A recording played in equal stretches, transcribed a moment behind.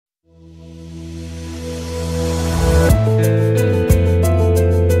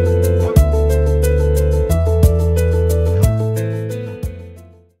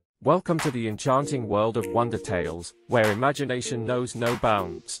Welcome to the enchanting world of WonderTales, where imagination knows no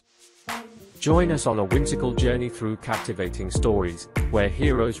bounds. Join us on a whimsical journey through captivating stories, where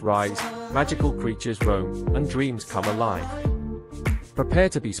heroes rise, magical creatures roam, and dreams come alive. Prepare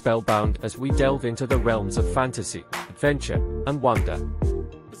to be spellbound as we delve into the realms of fantasy, adventure, and wonder.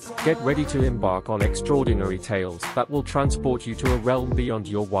 Get ready to embark on extraordinary tales that will transport you to a realm beyond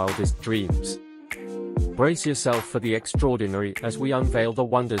your wildest dreams. Brace yourself for the extraordinary as we unveil the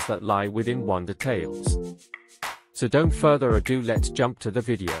wonders that lie within WonderTales. So don't further ado, let's jump to the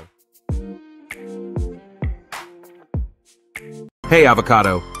video. Hey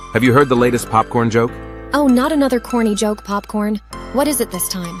Avocado, have you heard the latest popcorn joke? Oh, not another corny joke, Popcorn. What is it this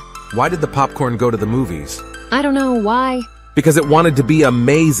time? Why did the popcorn go to the movies? I don't know, why? Because it wanted to be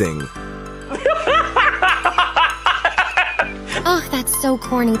amazing. Oh, that's so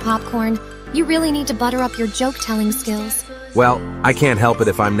corny, Popcorn. You really need to butter up your joke-telling skills. Well, I can't help it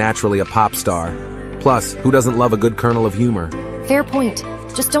if I'm naturally a pop star. Plus, who doesn't love a good kernel of humor? Fair point.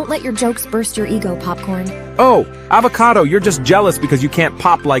 Just don't let your jokes burst your ego, Popcorn. Oh, Avocado, you're just jealous because you can't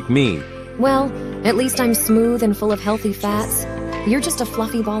pop like me. Well, at least I'm smooth and full of healthy fats. You're just a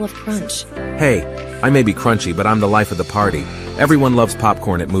fluffy ball of crunch. Hey, I may be crunchy, but I'm the life of the party. Everyone loves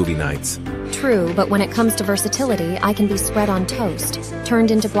popcorn at movie nights. True, but when it comes to versatility, I can be spread on toast, turned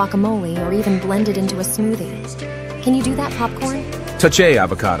into guacamole, or even blended into a smoothie. Can you do that, Popcorn? Touché,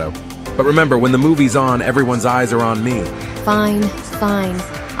 Avocado. But remember, when the movie's on, everyone's eyes are on me. Fine, fine.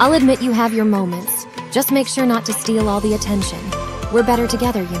 I'll admit you have your moments. Just make sure not to steal all the attention. We're better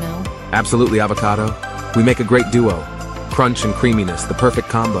together, you know. Absolutely, Avocado. We make a great duo. Crunch and creaminess, the perfect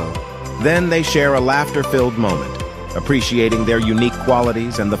combo. Then they share a laughter-filled moment, appreciating their unique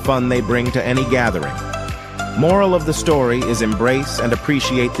qualities and the fun they bring to any gathering. Moral of the story is embrace and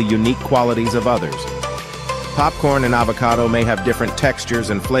appreciate the unique qualities of others. Popcorn and avocado may have different textures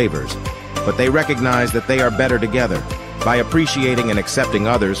and flavors, but they recognize that they are better together. By appreciating and accepting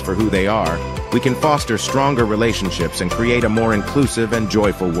others for who they are, we can foster stronger relationships and create a more inclusive and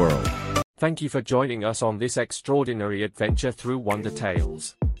joyful world. Thank you for joining us on this extraordinary adventure through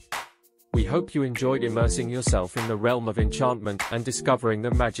WonderTales. We hope you enjoyed immersing yourself in the realm of enchantment and discovering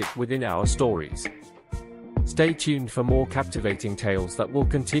the magic within our stories. Stay tuned for more captivating tales that will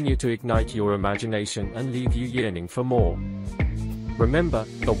continue to ignite your imagination and leave you yearning for more. Remember,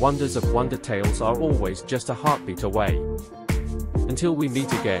 the wonders of WonderTales are always just a heartbeat away. Until we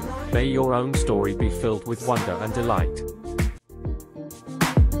meet again, may your own story be filled with wonder and delight.